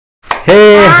Hey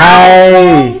hi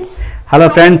hello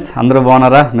friends, అందరూ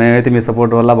బాగున్నారా? మేమైతే మీ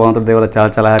సపోర్ట్ వల్ల భగవంతుడి దయ వల్ల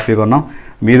చాలా హ్యాపీగా ఉన్నాం.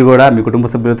 మీరు కూడా మీ కుటుంబ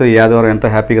సభ్యులతో ఈ ఆదివారం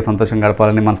ఎంతో హ్యాపీగా సంతోషంగా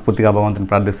గడపాలని మనస్ఫూర్తిగా భగవంతుని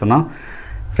ప్రార్థిస్తున్నాం.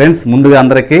 ఫ్రెండ్స్, ముందుగా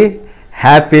అందరికీ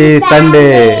హ్యాపీ సండే.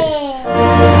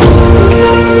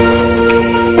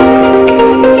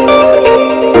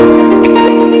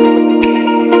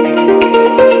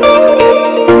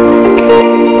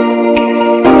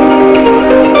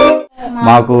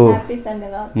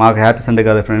 మాకు హ్యాపీ సండే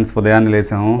కాదు ఫ్రెండ్స్. ఉదయాన్నే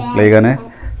లేసాము. లేగానే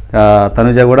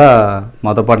తనుజ కూడా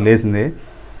మాతో పాటు లేచింది.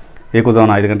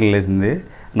 ఎక్కువజామున 5 గంటలకు లేచింది.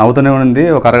 నవ్వుతూనే ఉంది.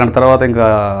 ఒక అరగంట తర్వాత ఇంకా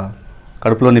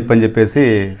కడుపులో నొప్పి అని చెప్పేసి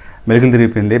మెలికలు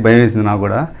తిరిగిపోయింది. భయం వేసింది నాకు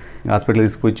కూడా. హాస్పిటల్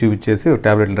తీసుకుపోయి చూపించేసి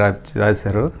ట్యాబ్లెట్లు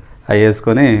రాశారు. అవి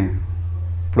వేసుకొని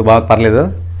ఇప్పుడు బాగా పర్లేదు,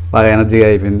 బాగా ఎనర్జీగా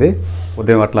అయిపోయింది.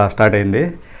 ఉదయం అట్లా స్టార్ట్ అయింది.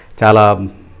 చాలా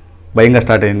భయంగా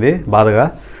స్టార్ట్ అయింది, బాధగా.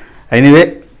 ఎనీవే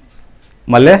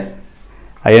మళ్ళీ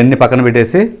అవన్నీ పక్కన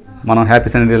పెట్టేసి మనం హ్యాపీ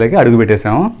సండేలోకి అడుగు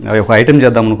పెట్టేసాము. ఒక ఐటెం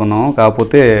చేద్దాం అనుకున్నాము.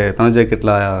 కాకపోతే తనుజకి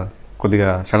ఇట్లా కొద్దిగా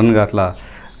సడన్గా అట్లా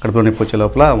కడుపులో నొప్పి వచ్చే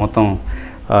లోపల మొత్తం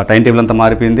టైం టేబుల్ అంతా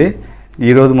మారిపోయింది.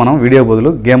 ఈరోజు మనం వీడియో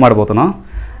బదులు గేమ్ ఆడబోతున్నాం.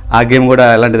 ఆ గేమ్ కూడా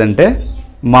ఎలాంటిదంటే,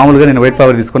 మామూలుగా నేను వైట్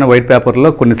పేపర్ తీసుకుని వైట్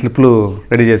పేపర్లో కొన్ని స్లిప్పులు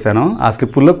రెడీ చేశాను. ఆ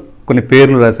స్లిప్పుల్లో కొన్ని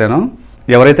పేర్లు రాశాను.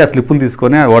 ఎవరైతే ఆ స్లిప్పులు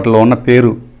తీసుకొని వాటిలో ఉన్న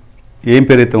పేరు ఏం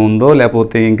పేరు అయితే ఉందో,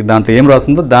 లేకపోతే ఇంక దాంట్లో ఏం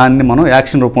రాస్తుందో దాన్ని మనం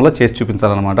యాక్షన్ రూపంలో చేసి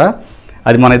చూపించాలన్నమాట.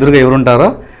 అది మన ఎదురుగా ఎవరుంటారో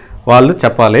వాళ్ళు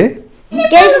చెప్పాలి.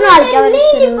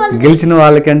 గెలిచిన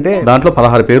వాళ్ళకంటే దాంట్లో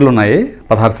 16 పేర్లు ఉన్నాయి,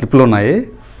 16 స్లిప్పులు ఉన్నాయి.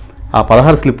 ఆ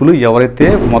 16 స్లిప్పులు ఎవరైతే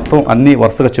మొత్తం అన్ని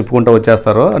వరుసగా చెప్పుకుంటూ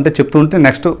వచ్చేస్తారో, అంటే చెప్తుంటే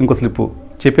నెక్స్ట్ ఇంకో స్లిప్పు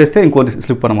చెప్పేస్తే ఇంకో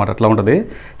స్లిప్ అనమాట. అట్లా ఉంటుంది.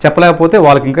 చెప్పలేకపోతే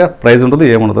వాళ్ళకి ఇంకా ప్రైజ్ ఉండదు,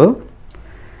 ఏముండదు.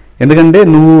 ఎందుకంటే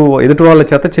నువ్వు ఎదుటి వాళ్ళ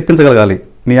చేత చెప్పించగలగాలి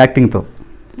నీ యాక్టింగ్తో.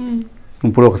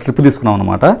 ఇప్పుడు ఒక స్లిప్ తీసుకున్నావు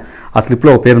అనమాట. ఆ స్లిప్లో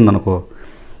ఒక పేరు ఉందనుకో,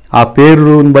 ఆ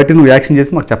పేరుని బట్టి నువ్వు యాక్షన్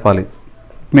చేసి మాకు చెప్పాలి.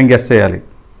 మేము గెస్ట్ చేయాలి,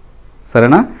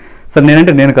 సరేనా? సరే,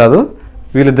 నేనంటే నేను కాదు,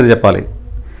 వీళ్ళిద్దరు చెప్పాలి.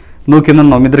 నువ్వు కింద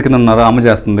ఉన్నావు, మీ ఇద్దరు కింద ఉన్నారు, అమ్మ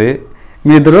చేస్తుంది,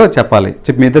 మీ ఇద్దరు చెప్పాలి.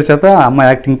 మీ ఇద్దరి చేత అమ్మ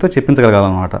యాక్టింగ్తో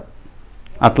చెప్పించగలగాలన్నమాట.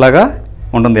 అట్లాగా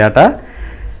ఉంటుంది ఆట.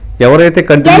 ఎవరైతే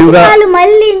కంటిన్యూగా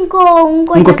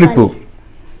ఇంకో స్లిప్పు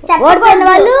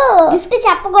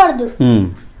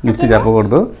గిఫ్ట్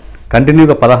చెప్పకూడదు.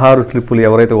 కంటిన్యూగా 16 స్లిప్పులు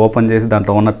ఎవరైతే ఓపెన్ చేసి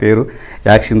దాంట్లో ఉన్న పేరు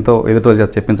యాక్షన్తో ఎదుటో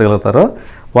చెప్పించగలుగుతారో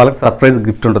వాళ్ళకి సర్ప్రైజ్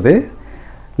గిఫ్ట్ ఉంటుంది.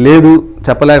 లేదు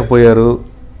చెప్పలేకపోయారు,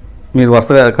 మీరు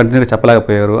వరుసగా కంటిన్యూగా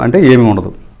చెప్పలేకపోయారు అంటే ఏమీ ఉండదు.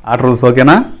 ఆట రూల్స్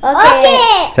ఓకేనా?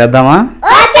 చేద్దామా?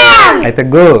 అయితే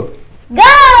గో.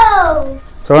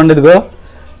 చూడండి, ఇదిగో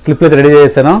స్లిప్లు అయితే రెడీ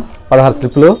చేసాను, 16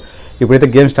 స్లిప్లు. ఇప్పుడైతే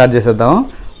గేమ్ స్టార్ట్ చేసేద్దాం.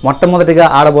 మొట్టమొదటిగా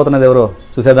ఆడబోతున్నది ఎవరు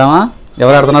చూసేద్దామా?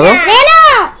 ఎవరు ఆడుతున్నారు?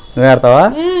 నువ్వే ఆడతావా?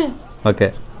 ఓకే,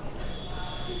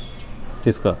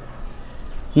 తీసుకో.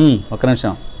 ఒక్క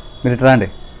నిమిషం, మీరు ఇటు రండి.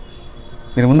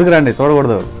 మీరు ముందుకు రండి,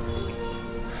 చూడకూడదు.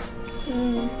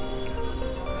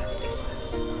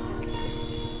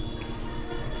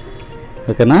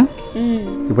 ఓకేనా?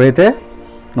 ఇప్పుడైతే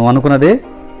నువ్వు అనుకున్నది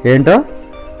ఏంటో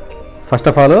ఫస్ట్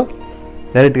ఆఫ్ ఆల్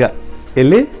డైరెక్ట్గా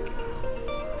వెళ్ళి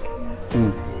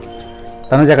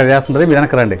తనుజ అక్కడ చేస్తుంటుంది, మీరు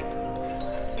వెనక్కి రండి.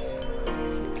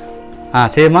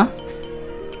 చేయమ్మా.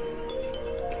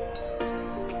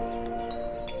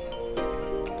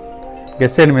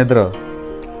 గెస్ట్ చేయండి మీ ఇద్దరు.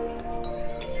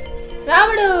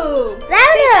 రాముడు,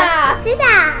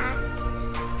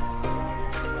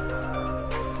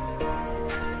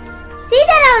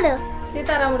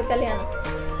 సీతారాముడు కళ్యాణం.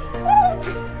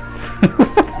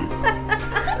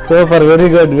 Super, very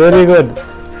good, very good,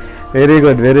 very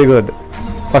good, very good.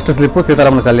 First slip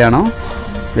సీతారాముల కళ్యాణం.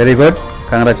 Very good,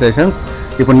 congratulations.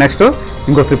 ఇప్పుడు నెక్స్ట్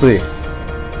ఇంకో స్లిప్ది.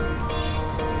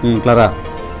 ఇట్లా రా,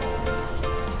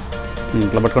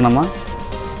 ఇట్లా పట్టుకున్నామ్మా.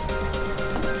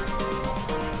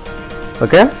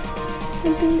 Okay,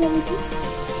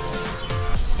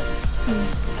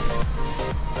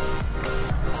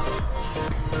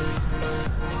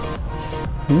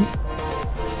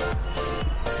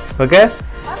 okay.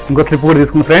 ఇంకో స్లిప్ కూడా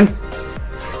తీసుకున్నాను ఫ్రెండ్స్.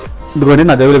 ఇదిగోండి,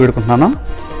 నా జేబులో పెట్టుకుంటున్నాను.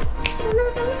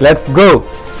 Let's go.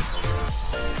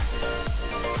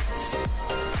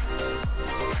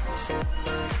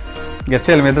 గెస్ట్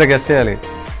చేయాలి, మీ ఇద్దరు గెస్ట్ చేయాలి.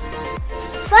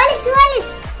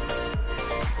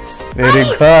 Very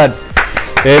good,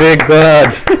 very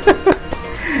good.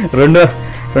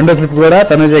 రెండో స్లిప్ కూడా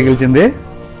తనుజ గెలిచింది.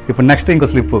 ఇప్పుడు నెక్స్ట్ ఇంకో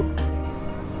స్లిప్.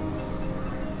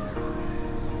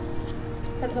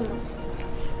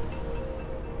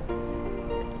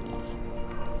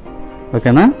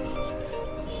 ఓకేనా?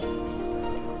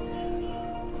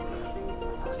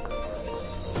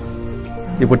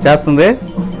 ఇప్పుడు చేస్తుంది.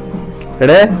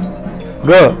 Ready,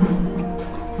 go.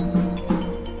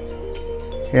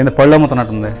 ఏంది పళ్ళు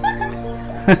అమ్ముతున్నట్టుంది?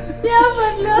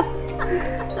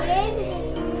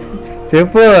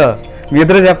 చెప్పు. మీ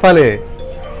ఇద్దరు చెప్పాలి.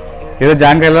 ఏదో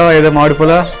జాంకాయలో ఏదో మామిడి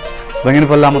పూల బంగిన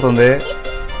పళ్ళు అమ్ముతుంది.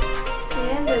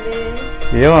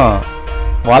 ఏమో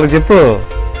వాళ్ళకి చెప్పు.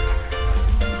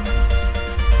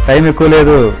 టైం ఎక్కువ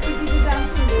లేదు,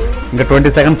 ఇంకా 20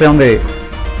 seconds ఉంది.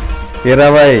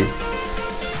 20,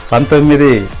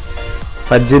 19,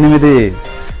 18,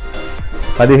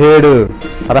 17,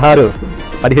 16,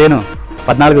 15,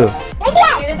 14,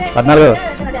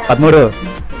 13,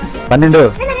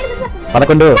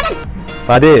 12,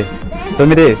 10,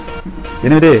 9,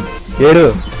 8, 7.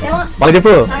 వాళ్ళకి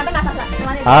చెప్పు.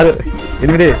 6,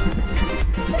 8,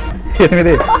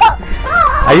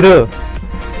 5,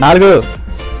 4,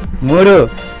 3,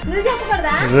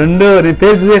 2. నీ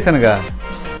పేజ్ చేశానుగా.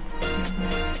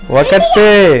 1,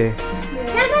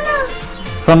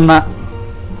 0.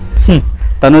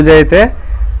 తనుజ అయితే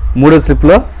 3వ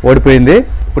స్లిప్లో ఓడిపోయింది.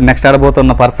 ఇప్పుడు నెక్స్ట్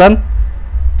ఆడబోతున్న పర్సన్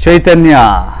చైతన్య.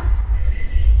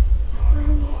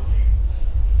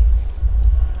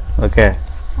 ఓకే,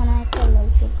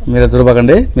 మీరు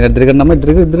చూడబాకండి. మీరు తిరగండి అమ్మా,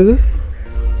 ఇద్దరు.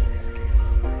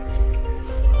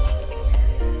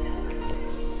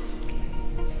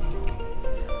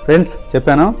 ఫ్రెండ్స్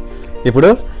చెప్పాను, ఇప్పుడు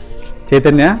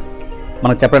చైతన్య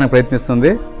మనకు చెప్పడానికి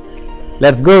ప్రయత్నిస్తుంది.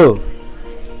 Let's go.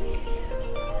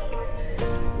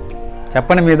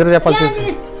 చెప్పండి, మీ ఇద్దరు చెప్పాలి. చూసి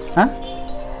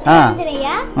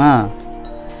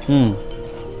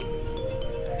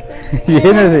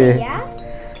ఏంటది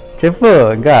చెప్పు.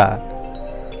 ఇంకా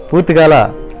పూర్తి కాల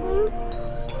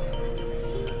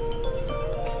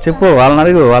చెప్పు. వాళ్ళని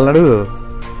అడుగు.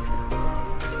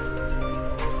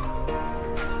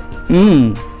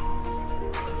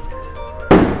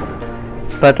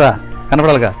 అట్లా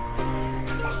కనపడాలిగా.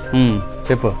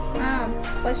 చెప్పు.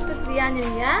 ఫస్ట్ శ్రీ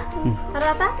ఆంజనేయ,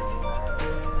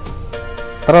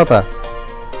 తర్వాత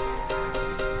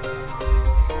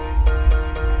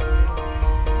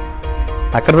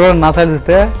అక్కడ చూడండి, నా సైడ్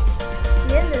చూస్తే.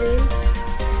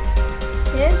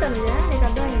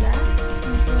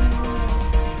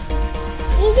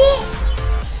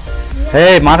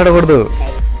 మాట్లాడకూడదు,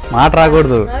 మాట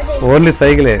రాకూడదు, ఓన్లీ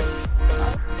సైకిలే.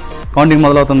 కౌంటింగ్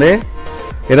మొదలవుతుంది.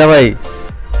 20,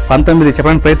 19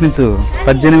 చెప్పడానికి ప్రయత్నించు.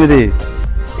 18, 17,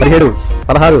 16, 15,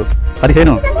 14,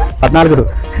 13,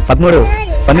 12.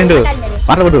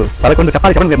 మాట్లాడకూడదు.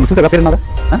 11 చెప్పండి. చూసారా పేరు నాదా?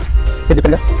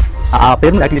 చెప్పండి. ఆ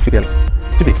పేరును యాక్టివ్ చూపించాలి.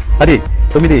 చూపి. 10,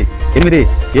 9, 8,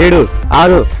 7,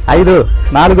 6, 5,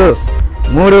 4,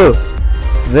 3,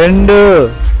 2,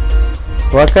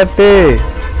 1,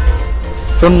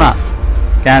 0.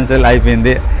 క్యాన్సిల్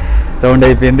అయిపోయింది. రౌండ్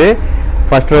అయిపోయింది.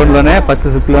 ఫస్ట్ రౌండ్లోనే, ఫస్ట్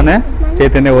స్లిప్లోనే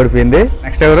చైతన్య ఓడిపోయింది.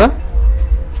 నెక్స్ట్ ఎవరు?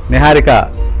 నిహారిక.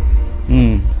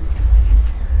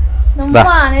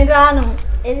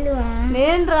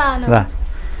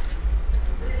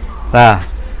 రా.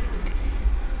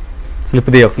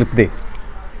 Slip the.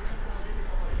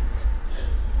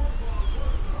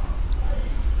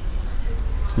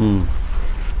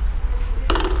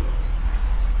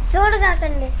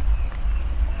 చూడకండి.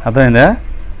 అర్థమైందా?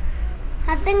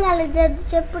 అర్థం కాలేదు,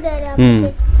 చెప్పు.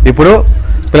 ఇప్పుడు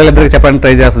పిల్లలిద్దరికి చెప్పడానికి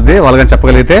ట్రై చేస్తుంది. వాళ్ళని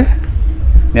చెప్పగలిగితే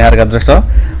నిహారిక అదృష్టం.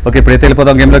 ఓకే, ఇప్పుడైతే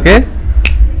వెళ్ళిపోదాం గేమ్లోకి.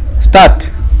 స్టార్ట్.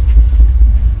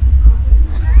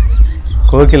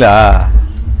 కోకిల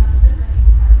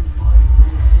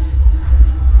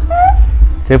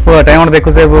చెప్పు. టైం ఉండదు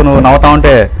ఎక్కువసేపు. నువ్వు నవ్వుతా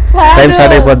ఉంటే టైం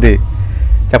స్టార్ట్ అయిపోద్ది.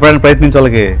 చెప్పడానికి ప్రయత్నించు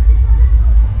వాళ్ళకి.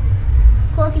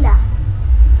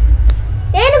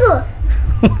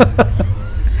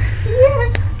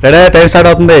 రెడీ? టైం స్టార్ట్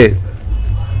అవుతుంది.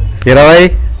 20,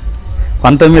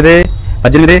 19,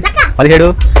 18, 17, 16, 15,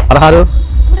 14,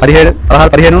 13,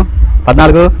 12,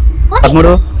 10,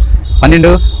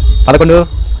 11,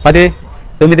 10,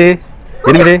 9,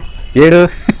 8, 7,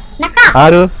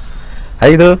 6,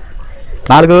 5,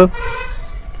 4,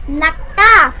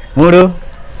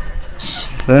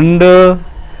 3, 2,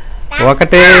 1,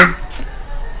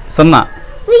 0.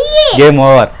 Game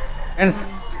over. ఫ్రెండ్స్,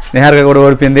 నిహారిక కూడా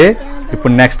ఓడిపోయింది.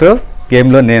 ఇప్పుడు నెక్స్ట్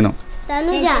గేమ్లో నేను.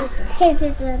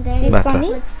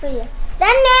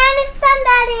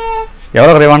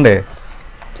 ఎవరో ఒకరు ఇవ్వండి.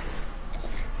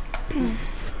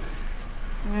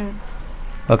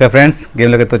 ఓకే ఫ్రెండ్స్,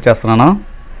 గేమ్లోకి అయితే వచ్చేస్తున్నాను.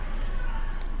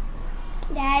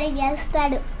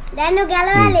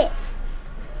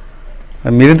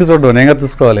 మీరింత చూడు, నేను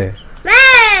చూసుకోవాలి.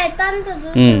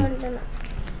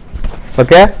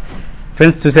 ఓకే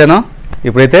ఫ్రెండ్స్, చూసాను.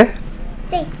 ఇప్పుడైతే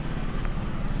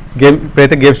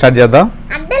గేమ్ స్టార్ట్ చేద్దాం.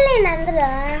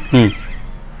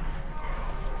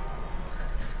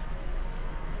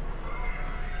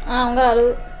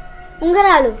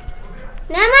 ఉంగరాలు,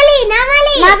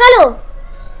 నగలు,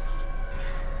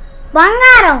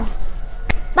 బంగారం,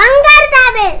 బంగారు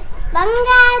తాబేలు,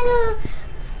 బంగారు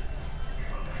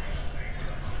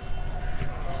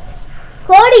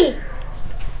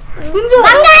గుంజు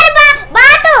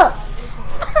బాతు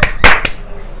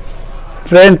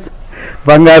ఫ్రెండ్స్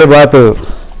బంగారు బాతు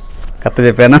కరెక్ట్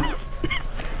చెప్పానా?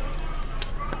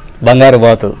 బంగారు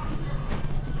బాతు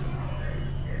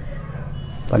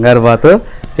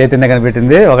చైతన్య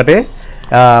కనిపెట్టింది ఒకటి.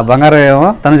 బంగారం ఏమో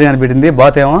తనుజ కనిపెట్టింది,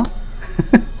 బాతు ఏమో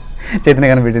చైతన్య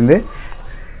కనిపెట్టింది.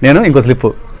 నేను ఇంకో స్లిప్పు,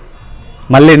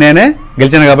 మళ్ళీ నేనే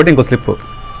గెలిచాను కాబట్టి ఇంకో స్లిప్పు.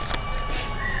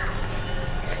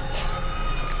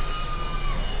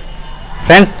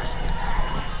 Friends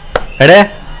ready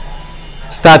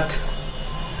start.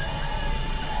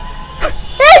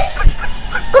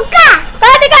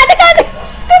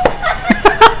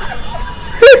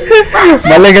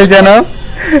 మళ్ళీ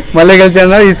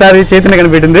గెలిచాను. ఈసారి చైతన్య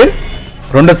కనిపెట్టింది.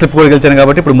 రెండో స్లిప్ కూడా గెలిచాను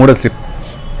కాబట్టి ఇప్పుడు మూడో స్లిప్.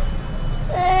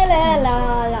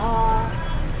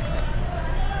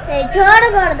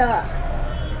 చూడకూడదు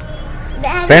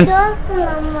ఫ్రెండ్స్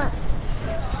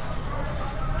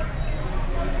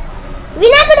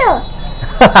వినాకుడు.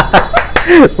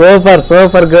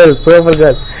 Super girl.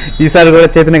 ఈసారి కూడా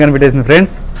చైతన్య కనిపెట్టేసింది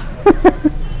ఫ్రెండ్స్.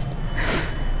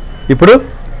 ఇప్పుడు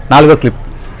నాలుగో స్లిప్.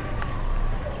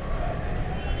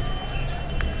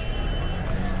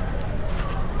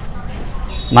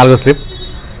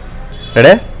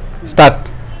 Ready start.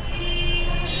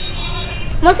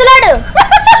 ముసలాడు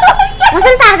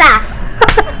ముసలి తాత.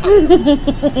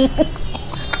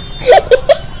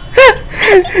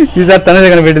 ఈసారి తనదే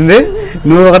కనిపెట్టింది,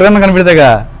 నువ్వు ఒకరికన్నా కనిపెడతాగా.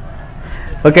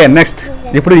 Okay next.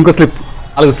 ఇప్పుడు ఇంకో స్లిప్.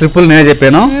 4 స్లిప్పులు నేనే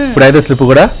చెప్పాను, ఇప్పుడు 5వ స్లిప్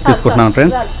కూడా తీసుకుంటున్నాను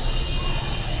ఫ్రెండ్స్.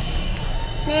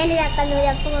 నేను చెప్పను, నువ్వు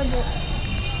చెప్పకూడదు.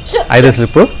 5వ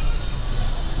slip.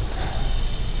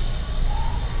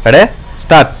 Ready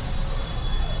start.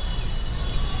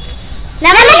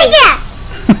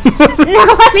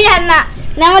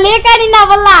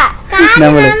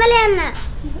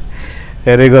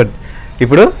 Very good.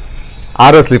 ఇప్పుడు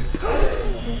 6వ slip.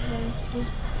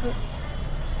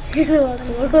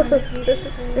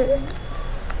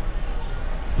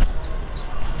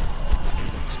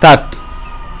 Start.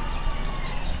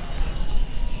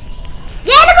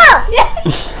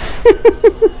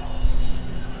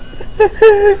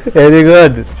 Very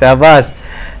good, శాబాష్.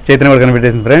 Chaitanya కూడా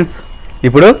కనిపెట్టేసింది ఫ్రెండ్స్.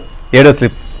 ఇప్పుడు 7వ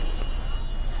స్లిప్.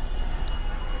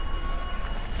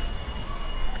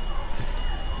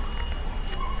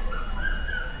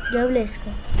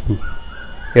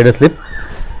 ఏడో స్లిప్.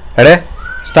 Ready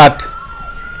start.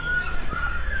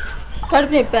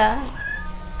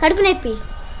 కడుపు నొప్పి.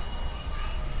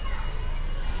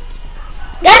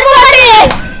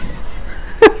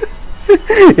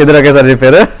 ఇద్దరు ఒకేసారి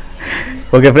చెప్పారు.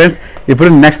 ఓకే ఫ్రెండ్స్, ఇప్పుడు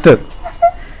నెక్స్ట్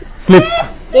స్లిప్.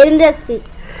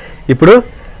 ఇప్పుడు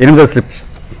 8వ స్లిప్.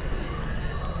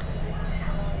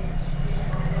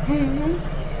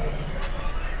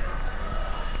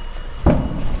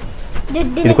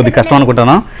 ఇది కొద్దిగా కష్టం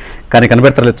అనుకుంటాను, కానీ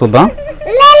కనిపెడతారు చూద్దాం.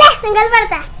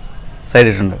 సైడ్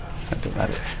ఇటుండు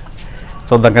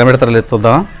చూద్దాం, కనిపెడతారు లేదు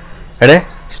చూద్దాం. Ready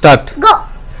start.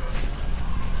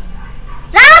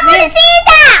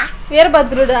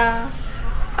 వీరభద్రుడా,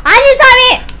 ఆంజనేయస్వామి,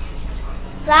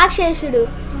 రాక్షసుడు,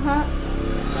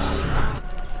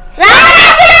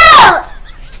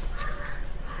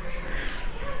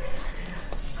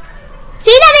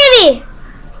 సీతాదేవి,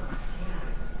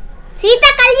 సీత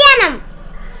కళ్యాణం,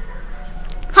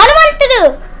 హనుమంతుడు,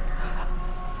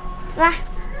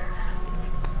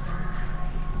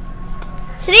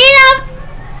 శ్రీరామ్,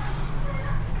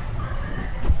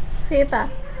 సీత,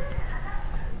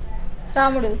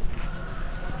 రాముడు,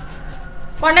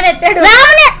 కొండనెత్తాడు,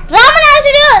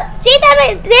 రామనాసుడు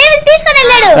సీతాదేవి తీసుకొని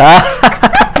వెళ్ళాడు.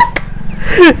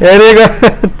 Very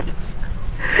good.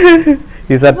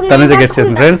 ఈసారి తనుజ గెస్ట్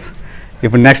చేసింది ఫ్రెండ్స్.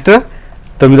 ఇప్పుడు నెక్స్ట్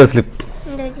 9వ స్లిప్.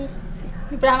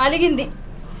 ఇప్పుడు ఆమె అలిగింది,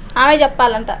 ఆమె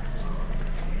చెప్పాలంట.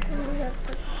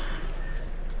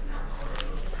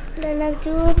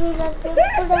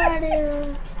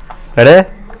 Ready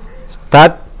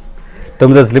start.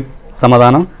 9వ స్లిప్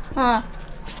సమాధానం.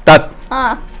 స్టార్ట్.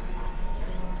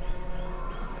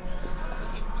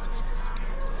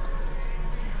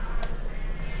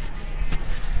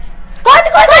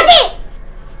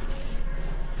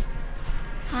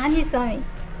 ఆంజనేయస్వామి,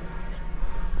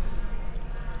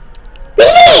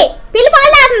 పిల్లి పాలు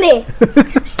తాగుతుంది.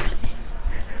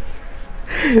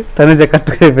 తనుజ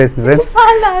కరెక్ట్గా చెప్పేసింది ఫ్రెండ్స్.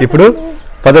 ఇప్పుడు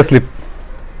 10వ స్లిప్.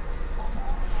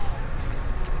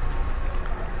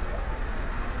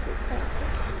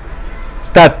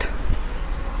 స్టార్ట్.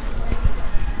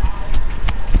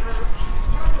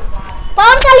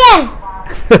 పవన్ కళ్యాణ్.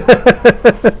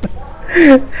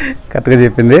 కరెక్ట్గా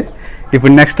చెప్పింది.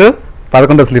 ఇప్పుడు నెక్స్ట్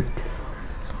 11వ స్లిప్.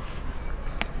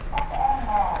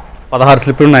 16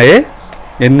 స్లిప్లు ఉన్నాయి.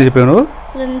 ఎన్ని చెప్పావు నువ్వు?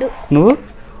 2. నువ్వు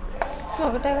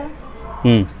ఒకటేగా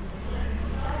ఉమ్.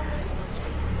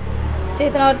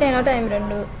 చేతన ఒకటి నేను టైం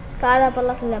 2 కాదా పల్ల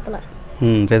అసలు చెప్పలే.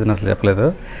 చైతన్య అసలు చెప్పలేదు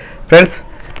ఫ్రెండ్స్.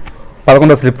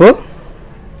 11వ స్లిప్పు,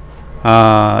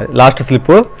 లాస్ట్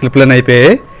స్లిప్లన్నీ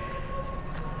అయిపోయాయి.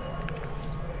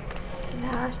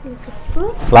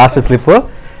 లాస్ట్ స్లిప్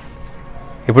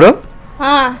ఇప్పుడు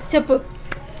చెప్పు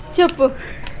చెప్పు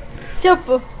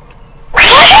చెప్పు.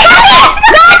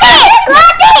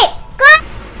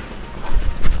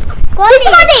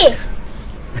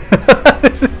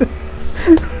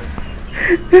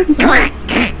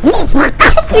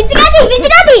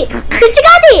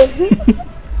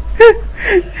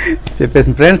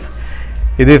 చెప్పేసింది ఫ్రెండ్స్.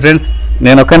 ఇది ఫ్రెండ్స్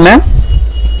నేను ఒక్కనే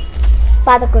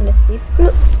 11 స్లిప్లు.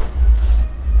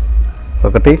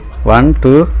 1 1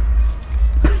 2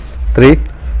 3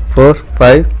 4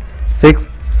 5 6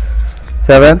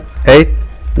 7 8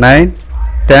 9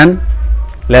 10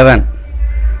 11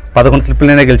 11 స్లిప్లు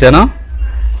నేనే గెలిచాను.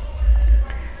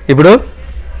 ఇప్పుడు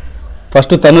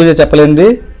ఫస్ట్ తనుజ చెప్పలేంది,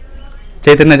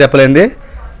 చైతన్య చెప్పలేంది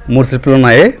 3 స్లిప్లు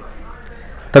ఉన్నాయి.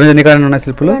 తనుజ నీకాడ ఉన్నాయి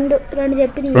స్లిప్లు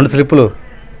 2 స్లిప్లు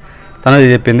తనుజ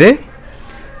చెప్పింది.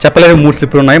 చెప్పలేని 3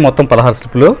 స్లిప్లు ఉన్నాయి, మొత్తం 16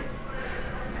 స్లిప్లు.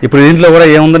 ఇప్పుడు దీంట్లో కూడా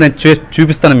ఏముందో నేను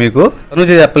చూపిస్తాను మీకు. తనుజ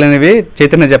చెప్పలేనివి,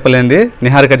 చైతన్య చెప్పలేనిది,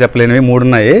 నిహారిక చెప్పలేనివి 3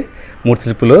 ఉన్నాయి, 3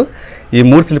 స్లిప్లు. ఈ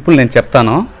 3 స్లిప్లు నేను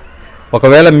చెప్తాను.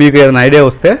 ఒకవేళ మీకు ఏదైనా ఐడియా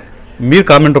వస్తే మీరు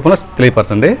కామెంట్ రూపంలో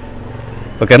తెలియపరచండి,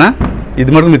 ఓకేనా? ఇది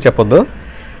మటుకు మీరు చెప్పొద్దు,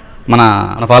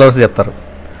 మన ఫాలోవర్స్ చెప్తారు.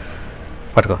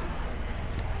 పట్టుకో,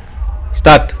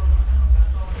 స్టార్ట్.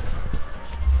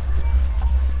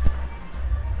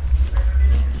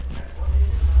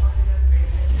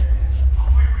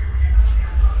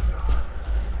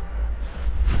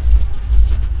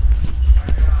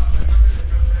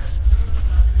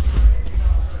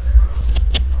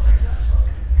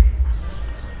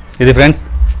 ఇది ఫ్రెండ్స్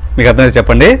మీకు అర్థమైతే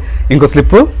చెప్పండి. ఇంకో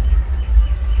స్లిప్పు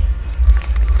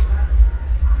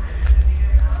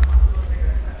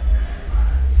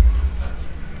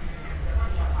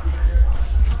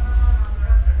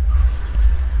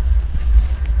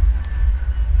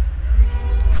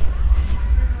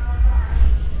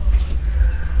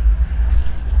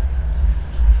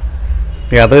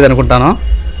ఇక అర్థమైంది అనుకుంటాను.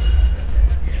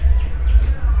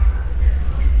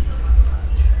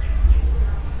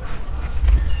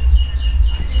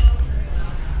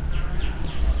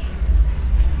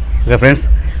 Okay friends,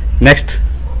 next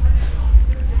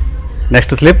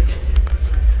slip,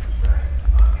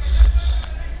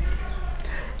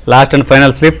 last and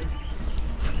final slip.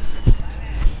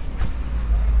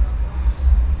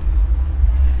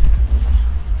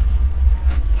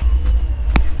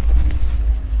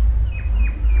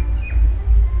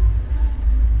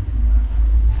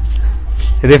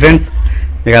 ఇది ఫ్రెండ్స్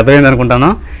మీకు అర్థమైంది అనుకుంటాను.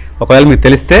 ఒకవేళ మీకు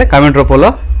తెలిస్తే కామెంట్ రూపంలో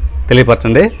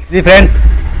తెలియపరచండి. ఇది ఫ్రెండ్స్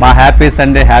మా హ్యాపీ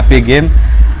సండే హ్యాపీ గేమ్.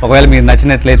 ఒకవేళ మీకు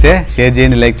నచ్చినట్లయితే షేర్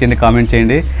చేయండి, లైక్ చేయండి, కామెంట్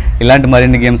చేయండి. ఇలాంటి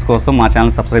మరిన్ని గేమ్స్ కోసం మా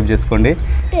ఛానల్ సబ్స్క్రైబ్ చేసుకోండి.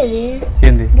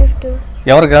 ఏంది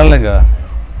ఎవరు గెలవలేగా?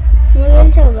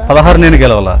 16 నేను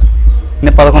గెలవాలా?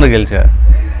 నేను 11 గెలిచా.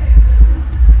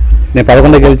 నేను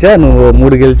 11 గెలిచా, నువ్వు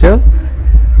 3 గెలిచావు.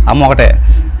 అమ్మ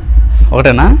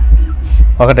ఒకటేనా?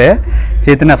 ఒకటే.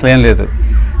 చైతన్య అసలు ఏం లేదు.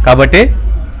 కాబట్టి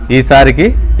ఈసారికి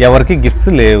ఎవరికి గిఫ్ట్స్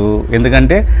లేవు,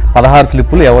 ఎందుకంటే 16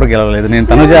 స్లిప్పులు ఎవరు గెలవలేదు. నేను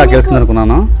తనుజ గెలుస్తుంది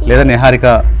అనుకున్నాను, లేదా నిహారిక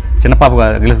చిన్నపాప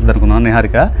గెలుస్తుంది అనుకున్నాను.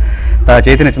 నిహారిక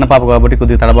చైతన్య చిన్నపాప కాబట్టి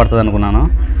కొద్దిగా తడబడుతుంది అనుకున్నాను.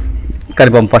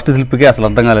 కానీ ఫస్ట్ స్లిప్కి అసలు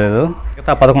అర్థం కాలేదు.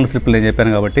 మిగతా 11 స్లిప్లు నేను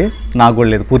చెప్పాను కాబట్టి నాకు కూడా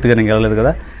లేదు, పూర్తిగా నేను గెలవలేదు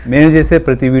కదా. మేము చేసే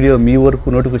ప్రతి వీడియో మీ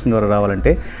వరకు నోటిఫికేషన్ ద్వారా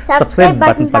రావాలంటే సబ్స్క్రైబ్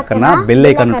బటన్ పక్కన బెల్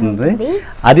ఐకాన్ ఉంటుంది,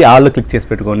 అది ఆల్లో క్లిక్ చేసి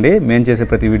పెట్టుకోండి. మేము చేసే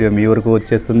ప్రతి వీడియో మీ వరకు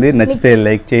వచ్చేస్తుంది. నచ్చితే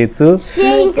లైక్ చేయొచ్చు,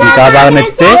 ఇంకా బాగా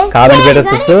నచ్చితే కామెంట్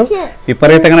పెట్టచ్చు,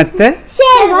 విపరీతంగా నచ్చితే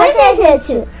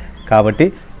కాబట్టి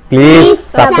please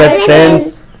subscribe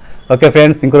friends. Okay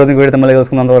friends, ఇంకో రోజు వీడియో మళ్ళీ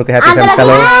కలుసుకుందాం. అంతవరకు హ్యాపీ ఫ్రెండ్స్,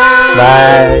 హలో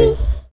బాయ్.